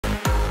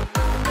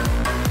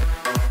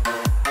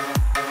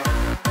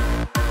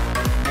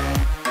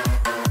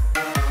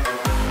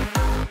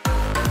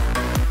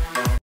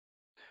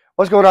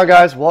What's going on,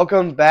 guys?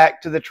 Welcome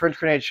back to the Trench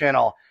Grenade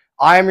channel.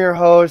 I am your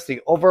host,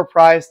 the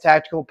overpriced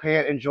tactical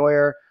pant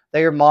enjoyer that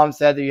your mom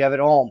said that you have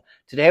at home.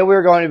 Today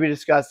we're going to be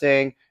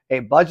discussing a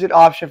budget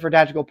option for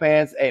tactical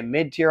pants, a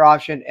mid-tier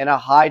option, and a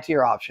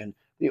high-tier option.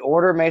 The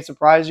order may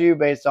surprise you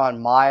based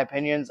on my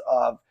opinions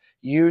of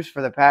use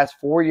for the past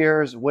 4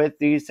 years with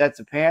these sets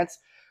of pants.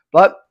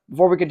 But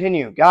before we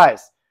continue,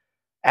 guys,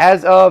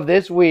 as of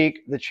this week,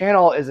 the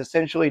channel is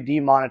essentially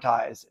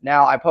demonetized.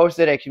 Now, I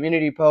posted a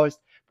community post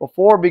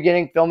before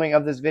beginning filming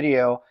of this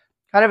video,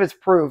 kind of as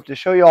proof to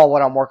show you all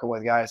what I'm working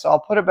with, guys. So I'll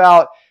put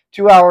about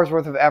 2 hours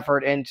worth of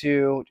effort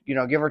into,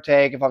 give or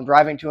take. If I'm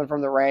driving to and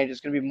from the range, it's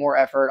going to be more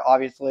effort,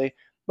 obviously.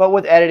 But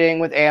with editing,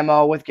 with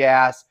ammo, with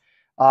gas,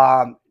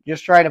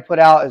 just trying to put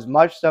out as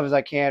much stuff as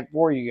I can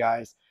for you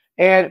guys.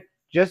 And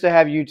just to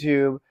have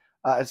YouTube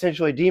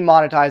essentially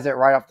demonetize it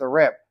right off the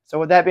rip. So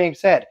with that being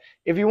said,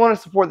 if you want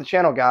to support the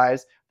channel,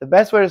 guys, the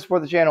best way to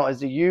support the channel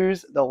is to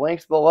use the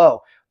links below.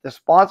 The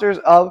sponsors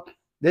of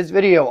this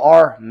video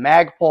are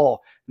Magpul.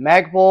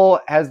 Magpul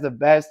has the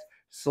best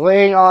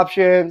sling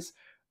options,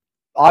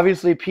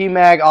 obviously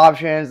PMAG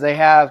options. They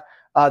have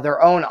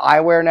their own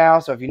eyewear now,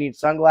 so if you need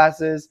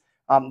sunglasses,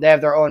 they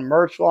have their own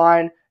merch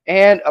line.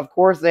 And, of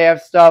course, they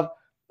have stuff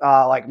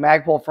like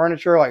Magpul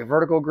furniture, like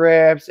vertical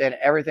grips and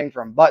everything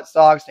from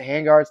buttstocks to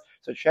handguards.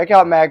 So check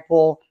out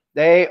Magpul.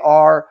 They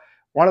are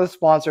one of the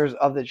sponsors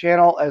of the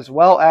channel, as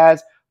well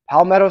as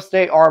Palmetto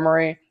State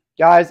Armory.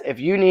 Guys, if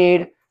you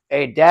need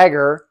a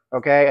dagger,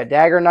 okay, a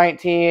dagger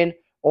 19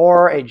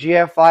 or a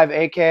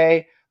GF5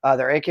 AK,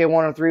 their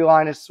AK-103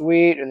 line is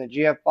sweet, and the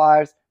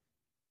GF5s,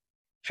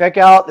 check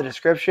out the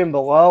description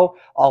below.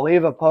 I'll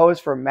leave a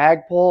post for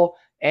Magpul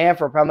and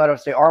for Palmetto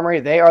State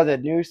Armory. They are the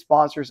new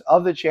sponsors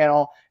of the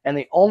channel and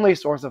the only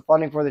source of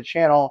funding for the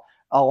channel,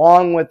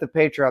 along with the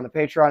Patreon. The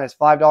Patreon is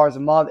 $5 a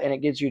month, and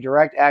it gives you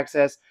direct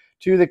access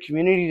to the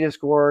community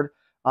Discord,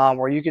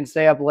 where you can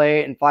stay up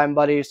late and find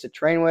buddies to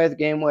train with,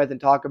 game with, and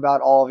talk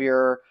about all of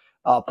your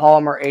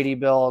polymer 80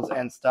 builds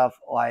and stuff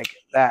like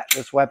that.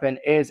 This weapon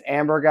is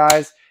amber,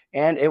 guys,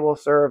 and it will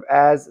serve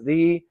as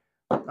the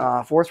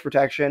force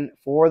protection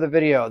for the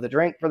video. The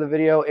drink for the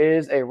video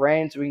is a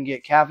rain, so we can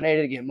get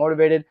caffeinated, get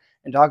motivated,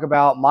 and talk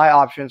about my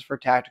options for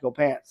tactical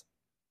pants.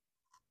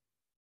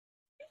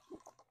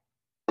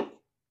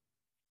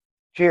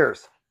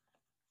 Cheers.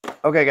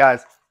 Okay,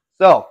 guys,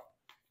 so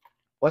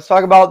let's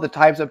talk about the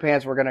types of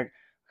pants we're going to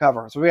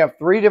cover. So we have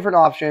 3 different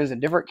options and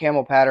different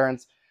camo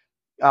patterns.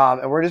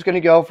 And we're just going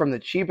to go from the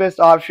cheapest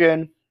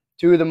option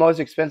to the most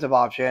expensive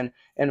option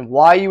and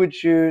why you would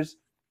choose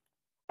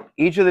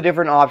each of the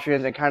different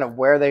options and kind of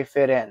where they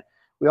fit in.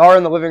 We are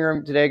in the living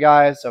room today,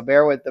 guys, so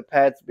bear with the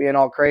pets being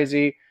all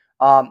crazy.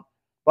 But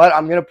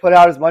I'm going to put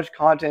out as much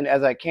content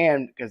as I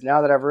can, because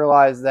now that I've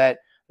realized that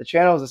the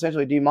channel is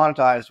essentially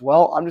demonetized,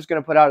 well, I'm just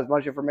going to put out as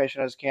much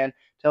information as I can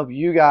to help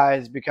you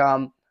guys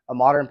become a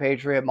modern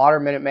patriot,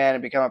 modern Minuteman,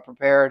 and become a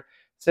prepared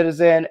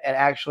citizen and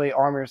actually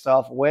arm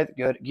yourself with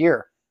good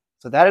gear.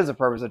 So that is the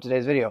purpose of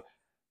today's video.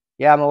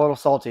 Yeah, I'm a little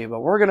salty,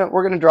 but we're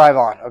gonna drive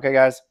on, okay,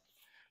 guys?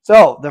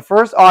 So the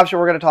first option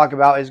we're gonna talk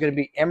about is gonna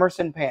be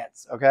Emerson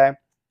pants, okay?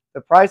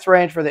 The price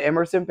range for the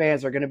Emerson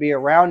pants are gonna be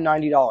around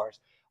 $90.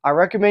 I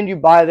recommend you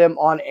buy them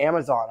on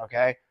Amazon,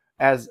 okay?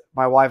 As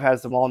my wife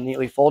has them all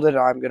neatly folded,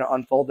 and I'm gonna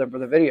unfold them for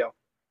the video.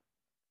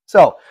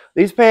 So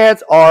these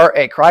pants are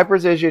a Cry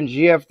Precision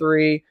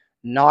GF3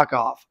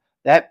 knockoff.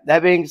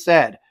 That being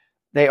said,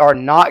 they are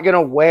not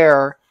gonna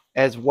wear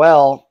as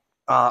well,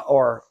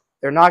 or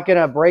they're not going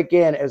to break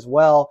in as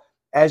well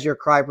as your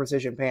Cry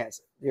Precision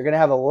pants. You're going to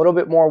have a little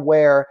bit more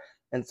wear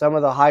in some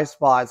of the high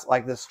spots,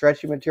 like the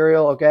stretchy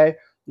material, okay?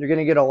 You're going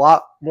to get a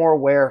lot more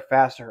wear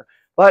faster.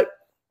 But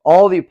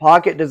all the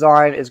pocket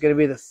design is going to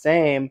be the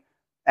same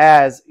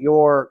as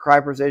your Cry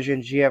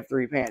Precision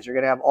GF3 pants. You're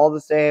going to have all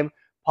the same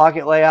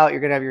pocket layout.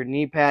 You're going to have your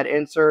knee pad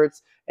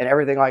inserts and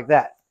everything like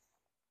that.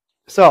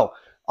 So,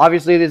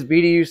 obviously, this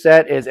BDU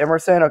set is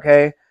Emerson,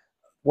 okay?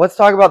 Let's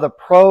talk about the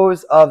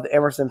pros of the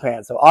Emerson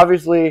pants. So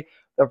obviously,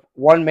 the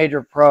one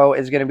major pro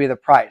is going to be the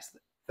price.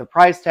 The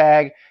price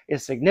tag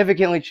is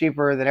significantly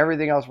cheaper than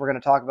everything else we're going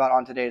to talk about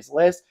on today's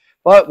list.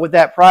 But with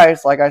that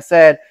price, like I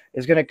said,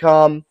 is going to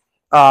come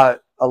a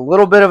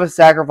little bit of a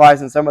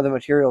sacrifice in some of the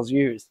materials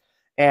used.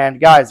 And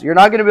guys, you're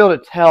not going to be able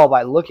to tell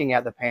by looking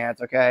at the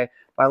pants, okay?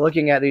 By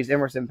looking at these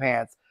Emerson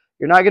pants,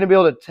 you're not going to be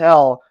able to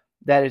tell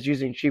that it's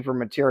using cheaper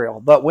material.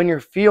 But when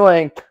you're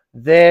feeling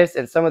this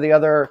and some of the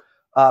other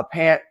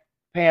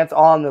pants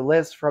on the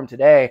list from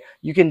today,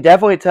 you can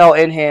definitely tell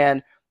in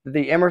hand that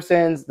the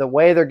Emersons, the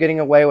way they're getting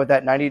away with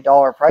that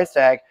 $90 price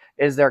tag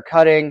is they're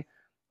cutting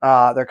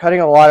a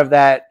lot of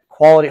that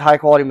high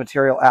quality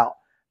material out.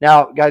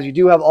 Now, guys, you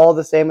do have all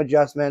the same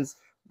adjustments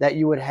that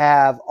you would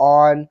have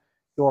on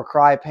your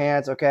Cry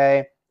pants,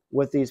 okay,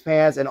 with these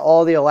pants, and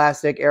all the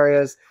elastic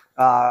areas.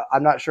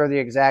 I'm not sure the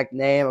exact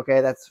name, okay?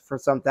 That's for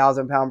some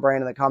 1,000-pound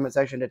brain in the comment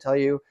section to tell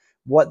you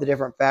what the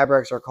different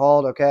fabrics are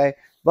called, okay?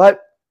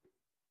 But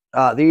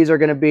these are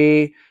going to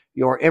be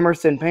your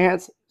Emerson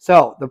pants.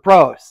 So the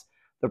pros.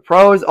 The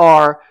pros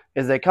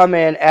is they come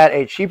in at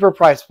a cheaper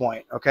price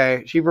point,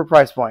 okay? Cheaper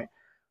price point.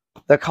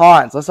 The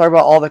cons. Let's talk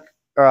about all the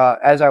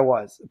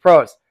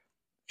pros.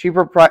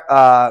 Cheaper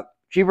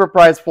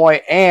price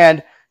point,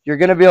 and you're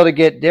going to be able to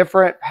get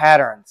different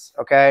patterns.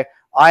 Okay,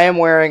 I am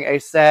wearing a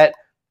set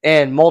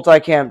in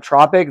multicam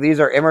tropic. These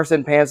are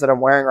Emerson pants that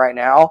I'm wearing right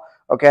now.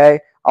 Okay,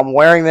 I'm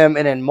wearing them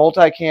in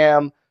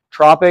multicam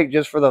tropic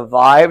just for the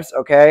vibes.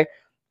 Okay,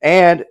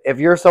 and if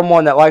you're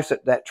someone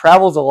that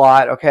travels a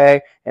lot,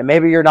 okay, and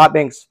maybe you're not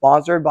being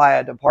sponsored by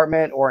a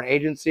department or an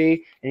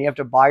agency, and you have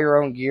to buy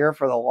your own gear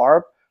for the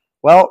LARP,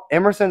 well,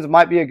 Emerson's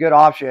might be a good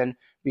option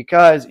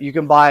because you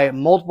can buy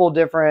multiple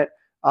different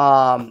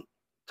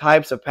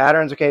types of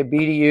patterns. Okay,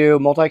 BDU,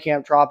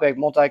 multicam tropic,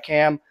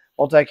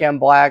 multicam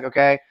black.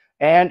 Okay,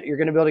 and you're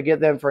going to be able to get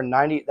them for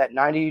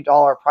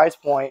 $90 price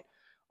point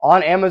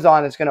on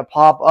Amazon. It's going to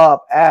pop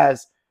up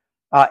as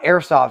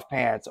airsoft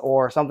pants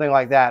or something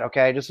like that.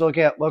 Okay, just look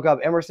up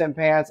Emerson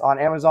pants on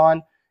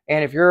Amazon,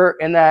 and if you're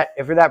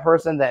that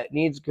person that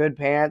needs good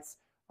pants,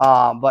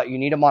 but you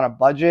need them on a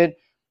budget,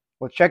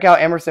 well, check out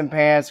Emerson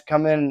pants.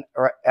 Come in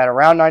at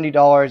around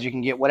 $90. You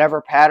can get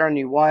whatever pattern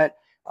you want,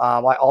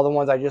 like all the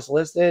ones I just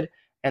listed,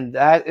 and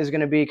that is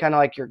going to be kind of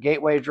like your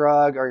gateway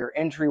drug or your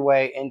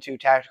entryway into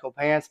tactical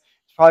pants.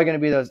 It's probably going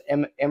to be those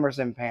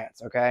Emerson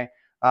pants. Okay.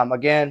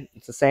 Again,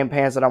 it's the same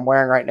pants that I'm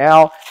wearing right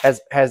now.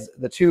 Has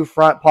the two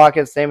front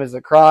pockets, same as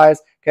the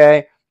Cries.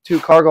 Okay, two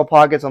cargo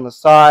pockets on the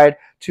side,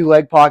 two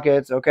leg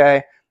pockets. Okay,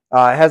 it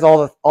has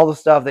all the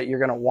stuff that you're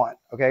gonna want.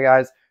 Okay,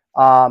 guys.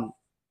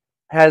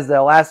 Has the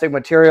elastic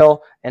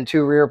material and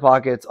two rear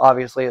pockets,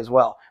 obviously, as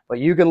well. But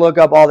you can look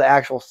up all the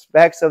actual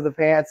specs of the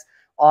pants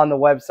on the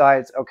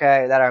websites.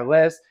 Okay, that I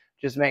list.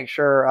 Just make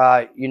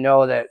sure you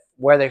know that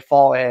where they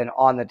fall in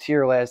on the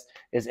tier list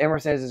is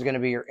Emerson's is going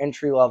to be your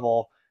entry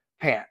level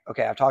pant.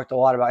 Okay, I've talked a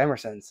lot about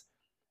Emerson's.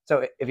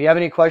 So if you have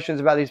any questions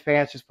about these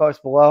pants, just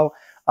post below.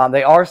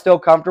 They are still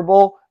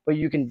comfortable, but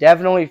you can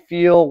definitely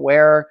feel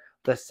where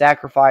the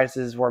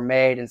sacrifices were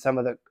made in some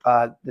of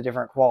the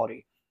different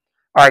quality.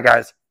 All right,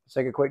 guys, let's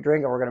take a quick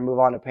drink, and we're going to move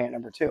on to pant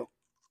number 2.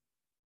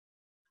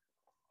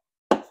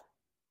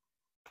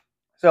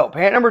 So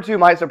pant number 2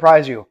 might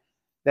surprise you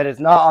that it's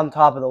not on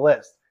top of the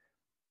list.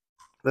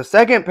 The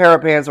second pair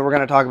of pants that we're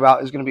going to talk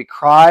about is going to be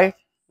Cry.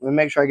 Let me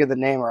make sure I get the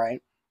name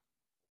right.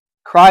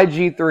 Cry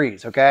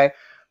G3s, okay?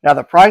 Now,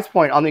 the price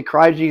point on the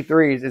Cry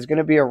G3s is going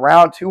to be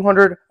around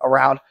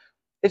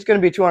it's going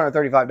to be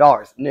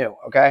 $235 new,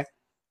 okay?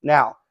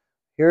 Now,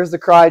 here's the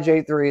Cry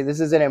J3. This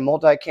is in a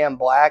multicam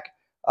black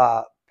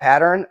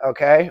pattern,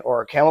 okay,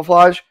 or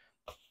camouflage.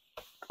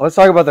 Let's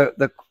talk about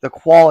the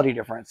quality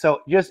difference.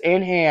 So, just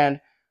in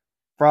hand,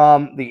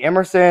 from the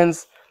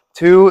Emerson's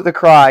to the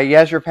Cry,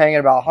 yes, you're paying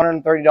about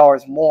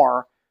 $130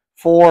 more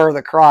for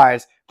the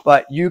Cries,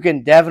 but you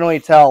can definitely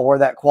tell where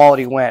that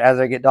quality went as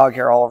I get dog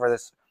hair all over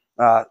this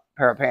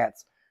pair of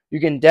pants. You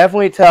can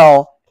definitely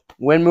tell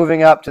when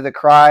moving up to the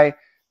Cry,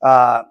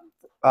 I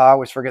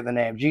always forget the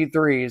name,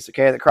 G3s,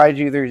 okay, the Cry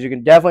G3s, you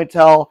can definitely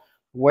tell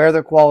where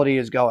the quality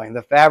is going.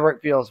 The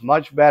fabric feels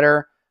much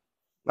better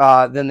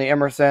than the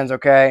Emerson's,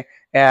 okay,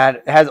 and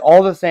it has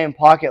all the same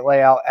pocket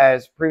layout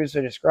as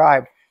previously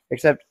described,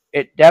 except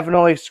it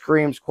definitely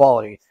screams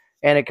quality.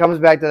 And it comes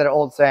back to that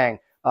old saying,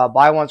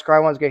 buy once, cry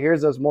once. Okay,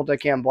 here's those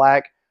multicam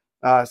black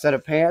set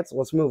of pants.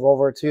 Let's move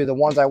over to the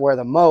ones I wear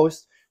the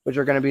most, which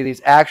are going to be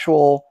these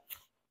actual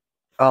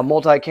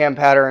multicam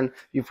pattern.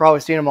 You've probably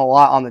seen them a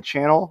lot on the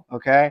channel,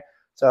 okay?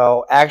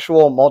 So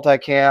actual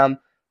multicam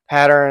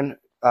pattern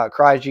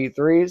Cry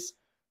G3s.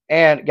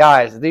 And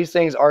guys, these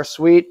things are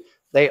sweet.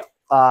 They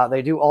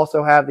do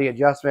also have the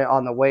adjustment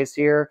on the waist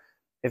here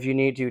if you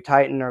need to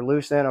tighten or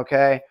loosen,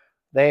 okay?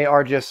 They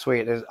are just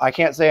sweet. I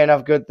can't say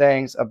enough good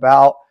things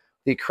about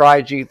the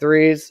Cry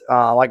G3s.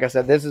 Like I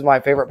said, this is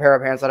my favorite pair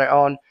of pants that I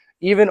own.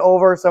 Even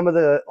over some of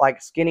the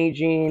like skinny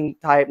jean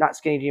type, not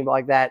skinny jean, but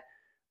like that,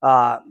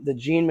 the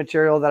jean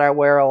material that I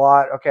wear a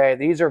lot. Okay,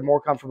 these are more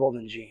comfortable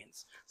than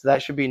jeans. So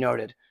that should be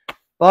noted.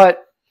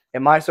 But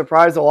it might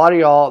surprise a lot of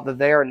y'all that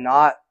they are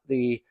not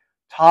the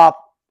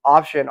top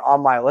option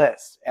on my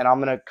list. And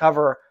I'm going to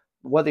cover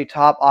what the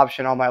top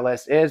option on my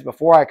list is.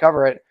 Before I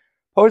cover it,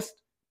 post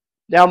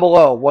down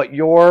below what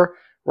your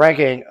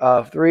ranking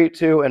of 3,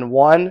 2, and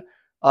 1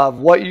 of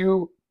what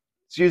you,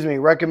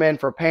 recommend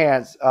for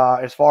pants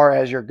as far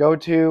as your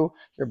go-to,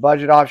 your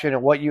budget option,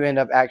 and what you end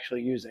up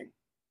actually using.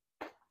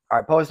 All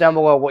right, post down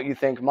below what you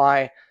think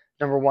my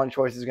number 1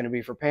 choice is going to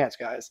be for pants,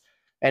 guys.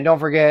 And don't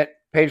forget,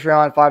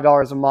 Patreon,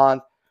 $5 a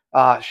month.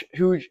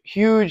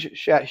 Huge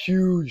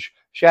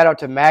shout out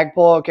to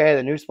Magpul, okay,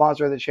 the new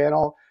sponsor of the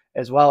channel,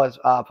 as well as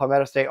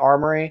Palmetto State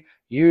Armory.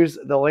 Use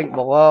the link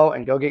below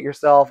and go get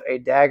yourself a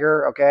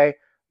dagger, okay?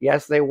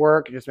 Yes, they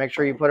work. Just make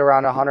sure you put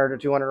around 100 or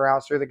 200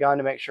 rounds through the gun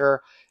to make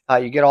sure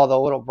you get all the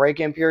little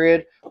break-in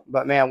period.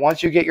 But, man,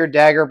 once you get your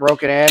dagger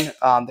broken in,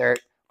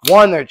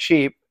 they're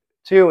cheap.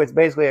 2, it's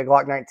basically a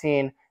Glock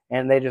 19,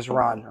 and they just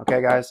run,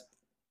 okay, guys?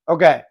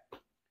 Okay.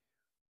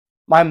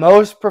 My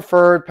most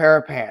preferred pair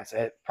of pants.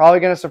 It's probably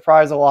going to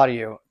surprise a lot of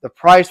you. The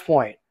price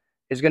point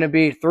is going to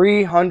be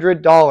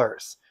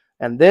 $300,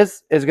 and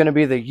this is going to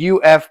be the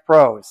UF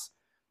Pros.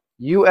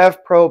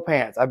 UF Pro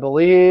pants. I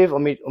believe,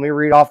 let me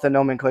read off the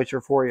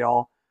nomenclature for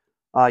y'all.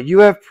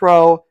 UF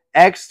Pro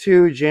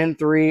X2 Gen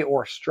 3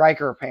 or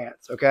Striker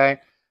pants, okay?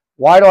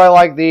 Why do I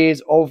like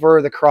these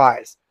over the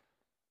Cries?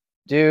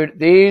 Dude,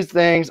 these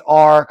things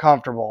are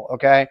comfortable,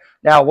 okay?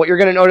 Now, what you're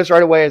going to notice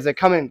right away is they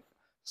come in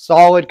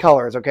solid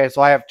colors, okay?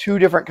 So I have two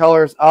different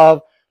colors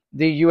of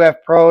the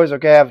UF Pros,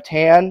 okay? I have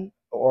tan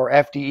or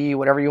FDE,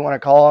 whatever you want to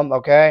call them,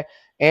 okay?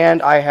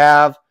 And I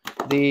have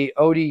the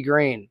OD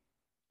green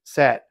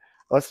set.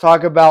 Let's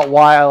talk about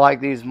why I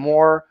like these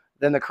more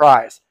than the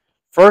Cries.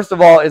 First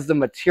of all is the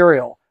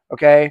material,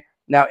 okay?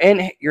 Now,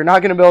 you're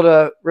not going to be able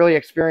to really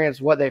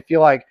experience what they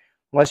feel like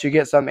unless you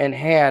get some in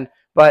hand,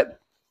 but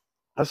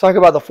let's talk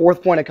about the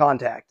fourth point of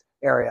contact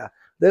area.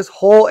 This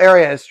whole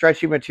area is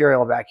stretchy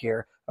material back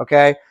here,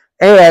 okay?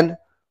 And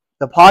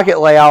the pocket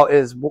layout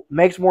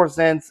makes more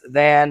sense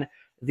than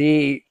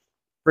the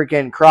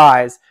freaking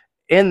Cries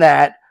in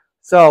that.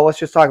 So let's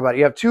just talk about it.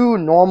 You have two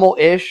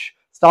normal-ish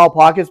style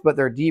pockets, but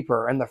they're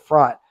deeper in the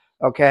front,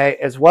 okay?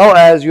 As well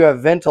as you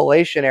have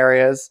ventilation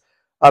areas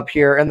up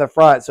here in the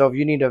front. So if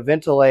you need to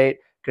ventilate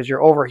because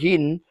you're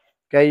overheating,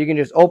 okay, you can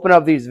just open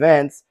up these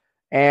vents.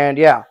 And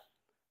yeah,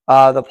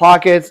 the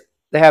pockets,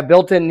 they have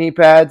built-in knee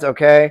pads,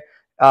 okay?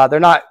 They're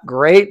not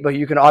great, but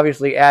you can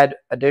obviously add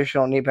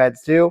additional knee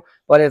pads too.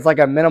 But it's like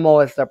a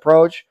minimalist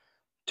approach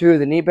to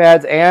the knee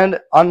pads. And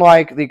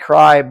unlike the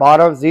Cry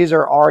bottoms, these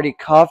are already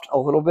cuffed a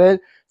little bit,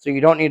 so you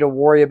don't need to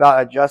worry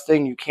about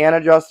adjusting. You can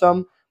adjust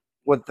them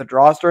with the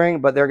drawstring,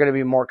 but they're going to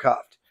be more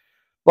cuffed.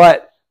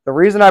 But the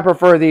reason I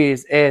prefer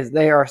these is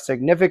they are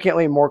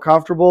significantly more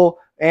comfortable,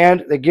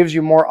 and it gives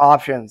you more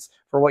options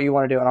for what you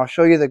want to do. And I'll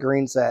show you the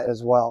green set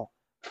as well.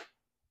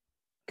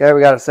 Okay, we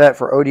got a set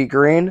for OD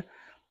green.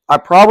 I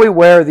probably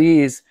wear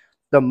these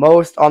the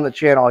most on the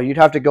channel. You'd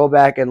have to go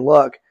back and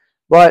look.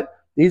 But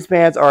these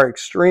pants are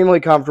extremely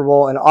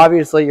comfortable, and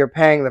obviously you're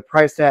paying the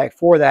price tag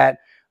for that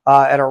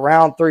at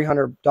around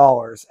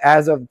 $300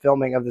 as of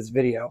filming of this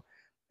video.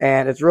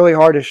 And it's really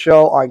hard to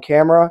show on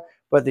camera,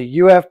 but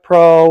the UF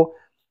Pro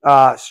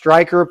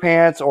Striker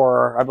pants,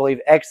 or I believe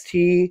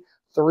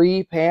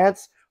XT3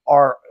 pants,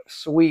 are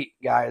sweet,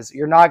 guys.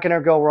 You're not going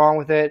to go wrong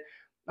with it.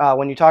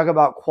 When you talk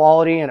about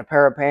quality in a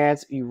pair of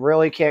pants, you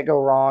really can't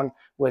go wrong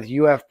with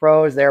UF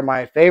Pros. They're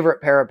my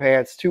favorite pair of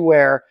pants to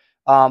wear,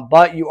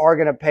 but you are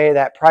going to pay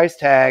that price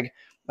tag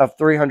of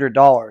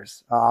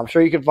 $300. I'm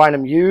sure you can find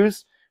them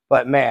used,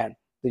 but man,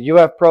 the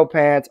UF Pro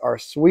pants are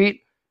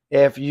sweet.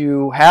 If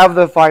you have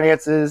the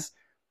finances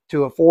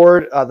to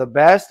afford the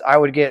best, I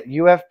would get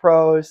UF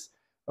Pros,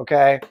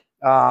 okay?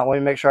 Let me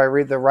make sure I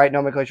read the right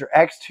nomenclature.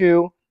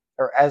 X2,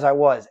 or as I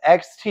was,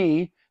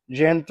 XT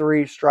Gen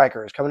 3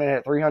 Strikers, coming in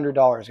at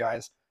 $300,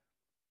 guys.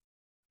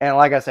 And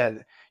like I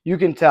said, you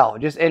can tell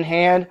just in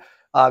hand,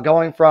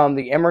 going from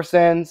the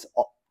Emersons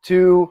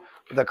to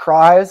the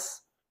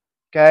Cries,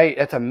 okay,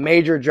 it's a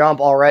major jump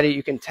already.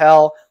 You can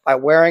tell by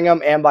wearing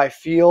them and by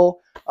feel.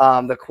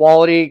 The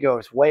quality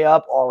goes way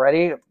up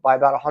already by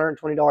about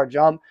 $120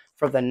 jump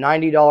from the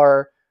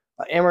 $90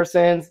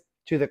 Emersons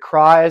to the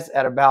Cries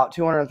at about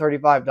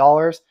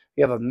 $235.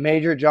 You have a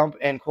major jump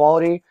in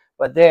quality,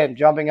 but then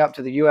jumping up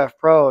to the UF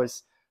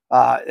Pros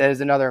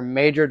is another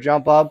major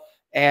jump up.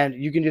 And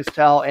you can just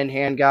tell in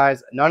hand,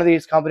 guys, none of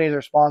these companies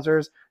are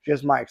sponsors,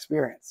 just my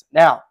experience.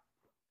 Now,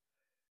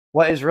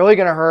 what is really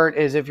going to hurt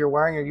is if you're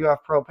wearing your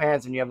UF Pro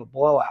pants and you have a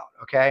blowout,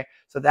 okay?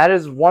 So that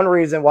is one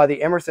reason why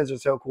the Emersons are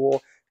so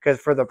cool, because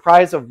for the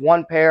price of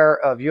one pair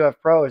of UF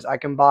Pros, I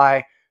can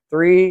buy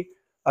 3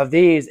 of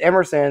these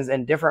Emersons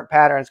in different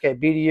patterns, okay?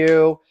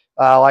 BDU,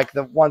 like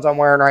the ones I'm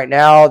wearing right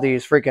now,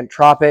 these freaking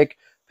Tropic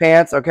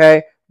pants,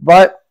 okay?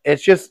 But it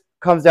just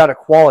comes down to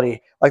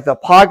quality. Like the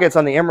pockets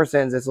on the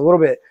Emersons, it's a little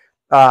bit,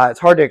 it's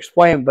hard to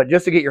explain, but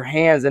just to get your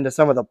hands into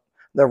some of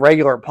the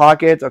regular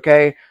pockets,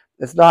 okay?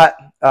 It's not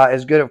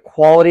as good of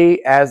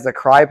quality as the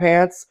Cry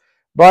pants,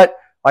 but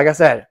like I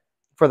said,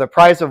 for the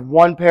price of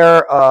one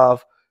pair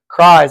of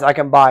Cries, I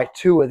can buy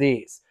 2 of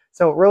these.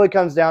 So it really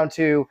comes down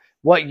to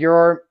what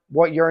your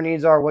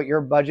needs are, what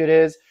your budget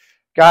is.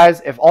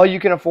 Guys, if all you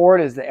can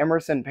afford is the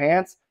Emerson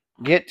pants,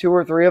 get 2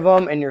 or 3 of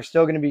them and you're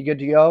still going to be good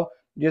to go.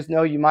 Just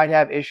know you might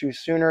have issues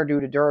sooner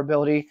due to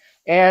durability,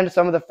 and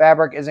some of the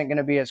fabric isn't going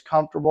to be as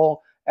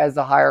comfortable as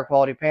the higher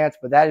quality pants,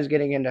 but that is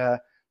getting into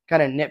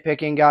kind of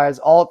nitpicking, guys.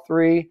 All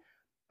 3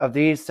 of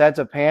these sets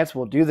of pants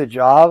will do the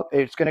job.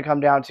 It's going to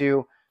come down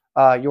to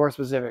your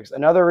specifics.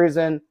 Another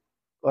reason,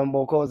 and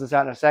we'll close this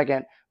out in a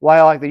second, why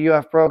I like the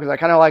UF Pro, because I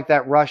kind of like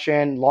that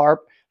Russian LARP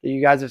that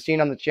you guys have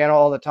seen on the channel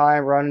all the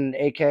time, running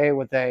an AK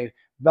with a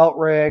belt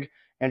rig,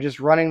 and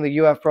just running the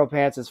UF Pro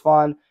pants is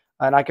fun.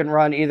 And I can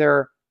run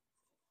either,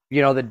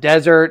 you know, the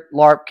desert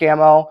LARP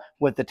camo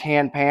with the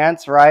tan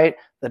pants, right?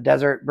 The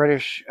desert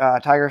British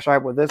tiger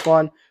stripe with this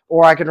one,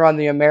 or I can run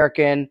the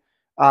American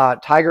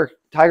tiger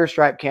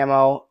stripe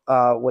camo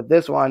with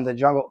this one, the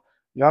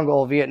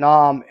jungle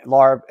Vietnam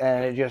LARP,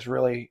 and it just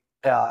really,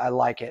 I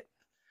like it.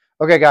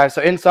 Okay, guys,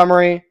 so in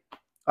summary,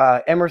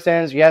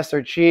 Emersons, yes,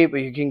 they're cheap,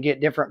 but you can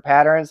get different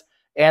patterns,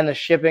 and the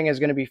shipping is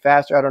going to be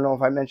faster. I don't know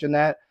if I mentioned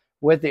that,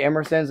 with the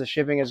Emersons, the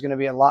shipping is going to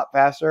be a lot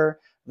faster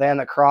than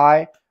the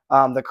Cry.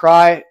 The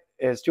Cry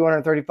is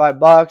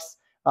 $235.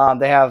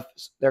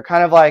 They're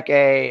kind of like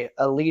a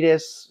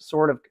elitist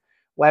sort of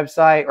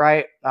website,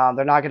 right?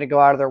 They're not going to go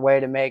out of their way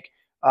to make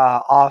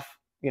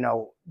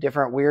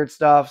different weird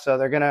stuff. So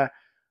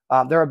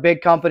they're a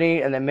big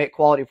company and they make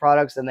quality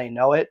products and they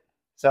know it.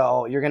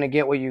 So you're going to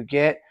get what you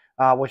get,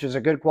 which is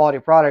a good quality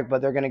product,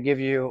 but they're only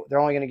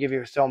going to give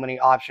you so many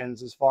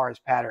options as far as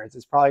patterns.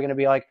 It's probably going to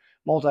be like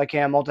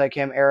multicam,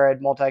 multicam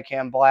arid,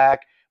 multicam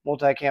black,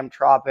 multicam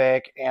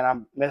tropic, and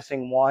I'm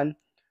missing one.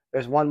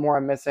 There's one more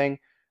I'm missing,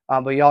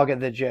 but y'all get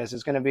the gist.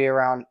 It's going to be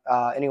around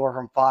anywhere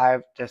from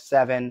 5 to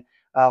 7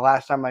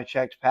 last time I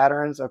checked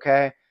patterns,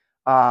 okay?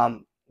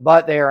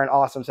 But they are an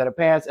awesome set of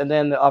pants. And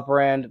then the upper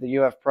end, the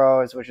UF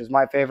Pros, which is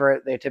my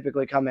favorite. They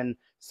typically come in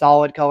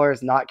solid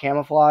colors, not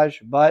camouflage,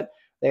 but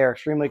they are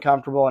extremely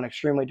comfortable and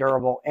extremely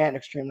durable and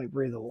extremely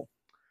breathable.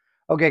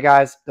 Okay,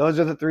 guys, those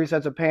are the 3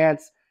 sets of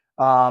pants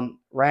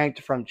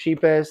ranked from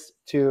cheapest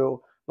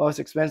to most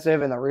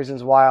expensive and the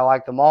reasons why I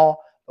like them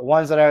all. The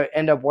ones that I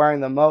end up wearing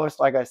the most,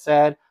 like I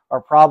said,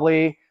 are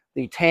probably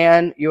the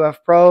tan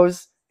UF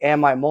Pros and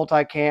my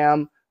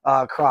multicam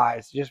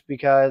Cries, just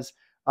because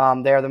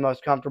they're the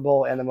most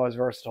comfortable and the most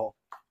versatile.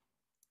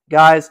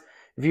 Guys,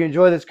 if you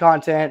enjoy this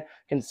content,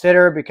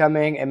 consider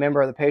becoming a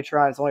member of the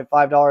Patreon. It's only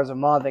 $5 a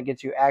month and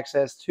gets you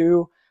access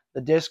to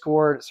the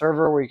Discord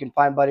server where you can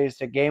find buddies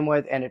to game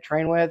with and to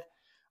train with,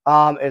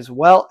 as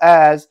well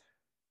as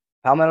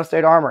Palmetto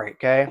State Armory,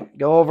 okay?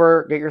 Go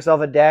over, get yourself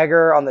a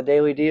dagger on the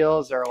daily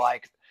deals. They're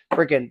like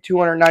freaking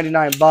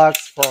 $299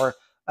 for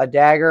a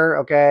dagger,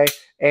 okay?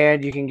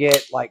 And you can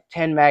get like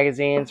 10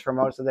 magazines for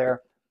most of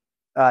their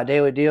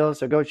daily deals.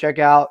 So go check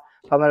out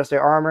Palmetto State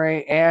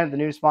Armory and the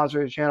new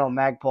sponsor of the channel,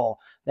 Magpul.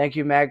 Thank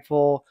you,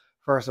 Magpul,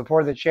 for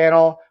supporting the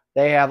channel.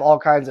 They have all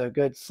kinds of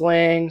good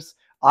slings,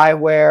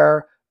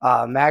 eyewear,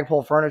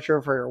 Magpul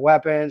furniture for your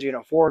weapons,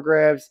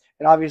 foregrips,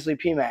 and obviously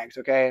PMags,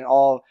 okay? And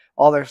all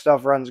their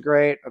stuff runs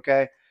great,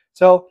 okay?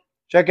 So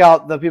check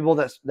out the people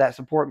that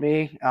support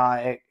me.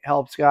 It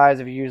helps, guys,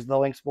 if you use the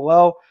links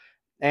below.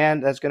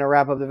 And that's going to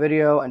wrap up the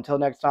video. Until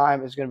next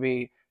time, it's going to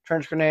be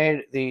Trench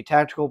Grenade, the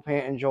Tactical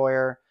Pant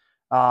Enjoyer,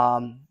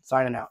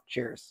 signing out.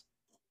 Cheers.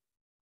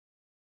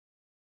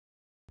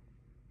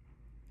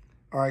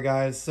 All right,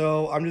 guys,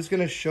 so I'm just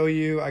going to show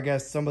you, I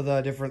guess, some of the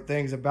different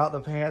things about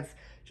the pants,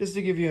 just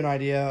to give you an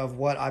idea of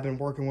what I've been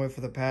working with for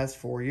the past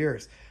 4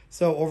 years.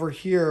 So over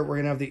here, we're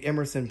going to have the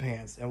Emerson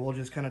pants, and we'll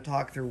just kind of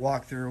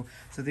walk through.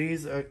 So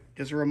these,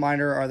 just a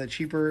reminder, are the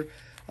cheaper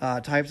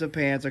types of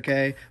pants,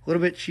 okay? A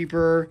little bit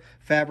cheaper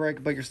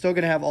fabric, but you're still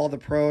going to have all the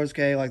pros,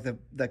 okay? Like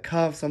the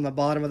cuffs on the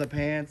bottom of the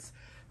pants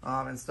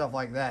and stuff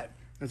like that,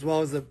 as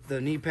well as the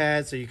knee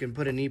pads, so you can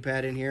put a knee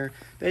pad in here.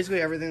 Basically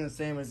everything the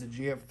same as the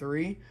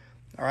GF3.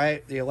 All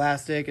right, the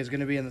elastic is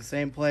going to be in the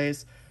same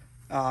place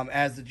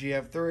as the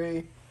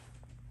GF3.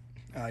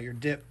 Your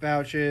dip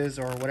pouches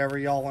or whatever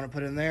y'all want to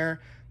put in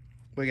there.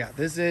 We got,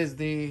 this is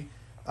the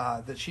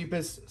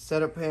cheapest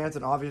set of pants,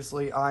 and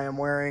obviously I am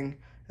wearing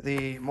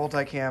the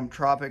multicam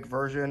Tropic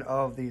version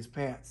of these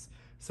pants.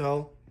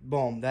 So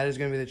boom, that is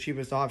going to be the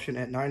cheapest option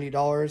at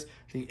 $90.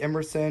 The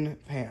Emerson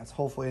pants.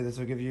 Hopefully this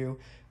will give you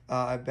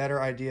a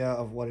better idea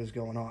of what is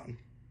going on.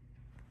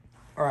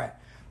 All right,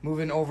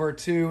 moving over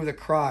to the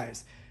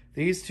Cries.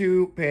 These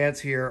 2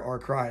 pants here are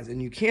Cries,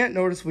 and you can't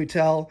noticeably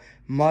tell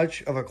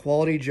much of a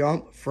quality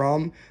jump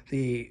from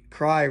the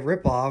Cry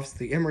ripoffs,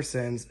 the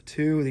Emersons,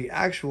 to the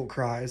actual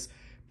Cries.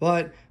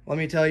 But let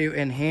me tell you,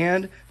 in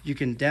hand, you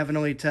can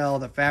definitely tell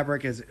the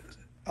fabric is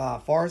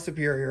far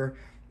superior,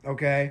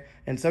 okay?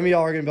 And some of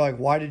y'all are going to be like,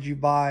 why did you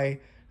buy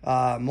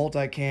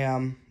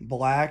multicam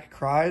black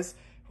Cries?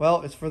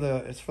 Well, it's for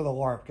the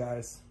LARP,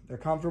 guys. They're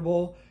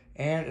comfortable,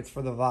 and it's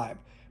for the vibe.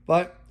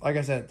 But like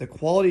I said, the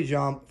quality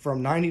jump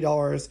from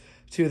 $90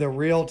 to the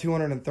real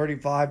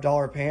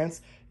 $235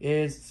 pants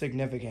is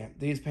significant.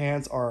 These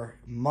pants are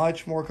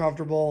much more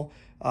comfortable.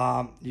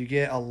 You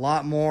get a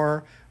lot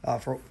more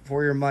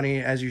for your money,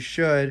 as you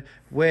should,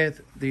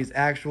 with these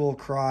actual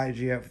Cry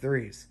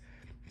GF3s.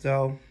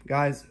 So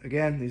guys,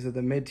 again, these are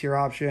the mid-tier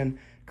option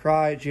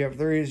Cry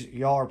GF3s.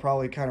 Y'all are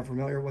probably kind of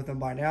familiar with them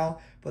by now,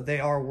 but they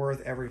are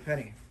worth every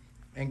penny.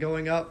 And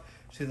going up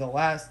to the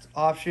last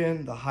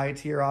option, the high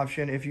tier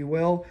option, if you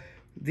will,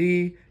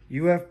 the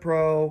UF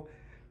Pro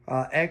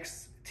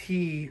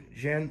XT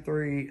Gen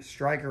 3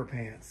 Striker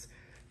pants.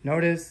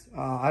 Notice,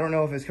 I don't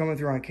know if it's coming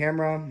through on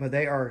camera, but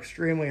they are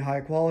extremely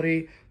high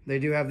quality. They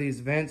do have these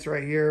vents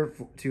right here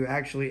to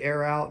actually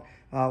air out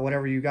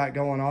whatever you got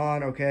going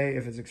on, okay,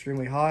 if it's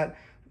extremely hot.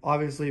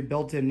 Obviously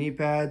built-in knee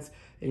pads,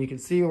 and you can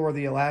see where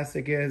the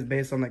elastic is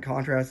based on the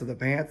contrast of the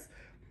pants.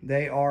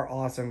 They are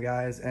awesome,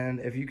 guys, and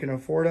if you can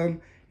afford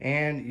them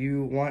and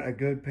you want a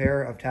good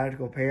pair of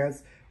tactical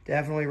pants,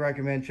 definitely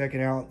recommend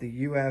checking out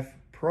the UF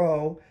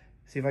Pro,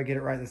 see if I get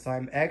it right this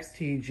time,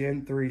 XT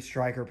Gen 3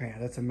 Striker pant.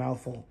 That's a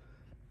mouthful.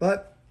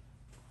 But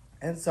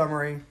in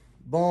summary,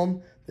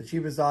 boom, the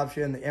cheapest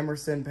option, the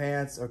Emerson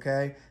pants,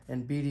 okay,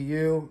 and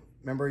BDU.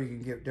 Remember, you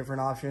can get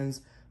different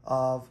options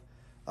of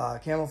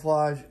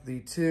camouflage. The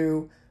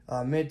 2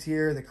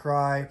 Mid-tier, the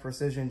Cry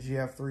Precision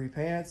GF3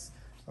 pants,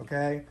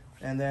 okay?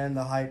 And then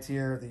the high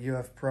tier, the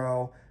UF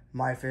Pro,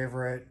 my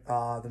favorite,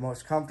 the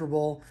most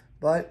comfortable,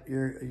 but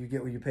you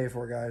get what you pay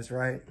for, guys,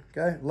 right?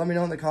 Okay, let me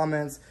know in the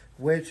comments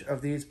which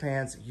of these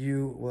pants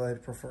you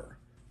would prefer.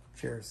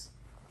 Cheers.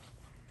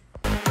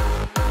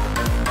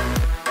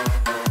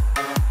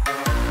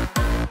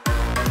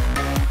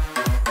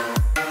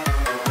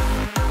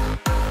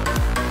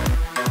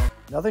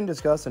 Nothing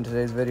discussed in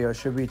today's video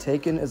should be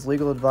taken as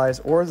legal advice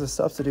or as a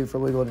substitute for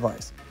legal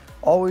advice.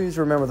 Always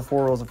remember the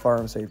 4 rules of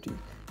firearm safety.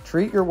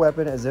 Treat your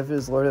weapon as if it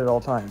is loaded at all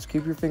times.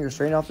 Keep your finger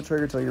straight off the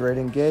trigger until you're ready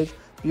to engage.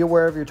 Be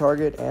aware of your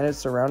target and its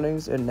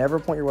surroundings, and never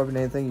point your weapon to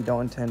anything you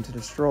don't intend to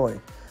destroy.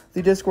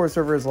 The Discord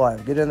server is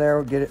live. Get in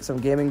there, get some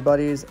gaming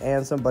buddies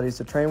and some buddies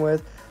to train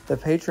with. The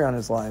Patreon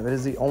is live. It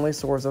is the only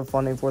source of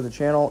funding for the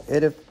channel.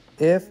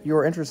 If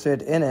you're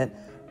interested in it,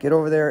 get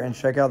over there and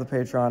check out the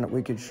Patreon.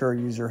 We could sure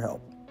use your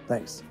help.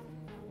 Thanks.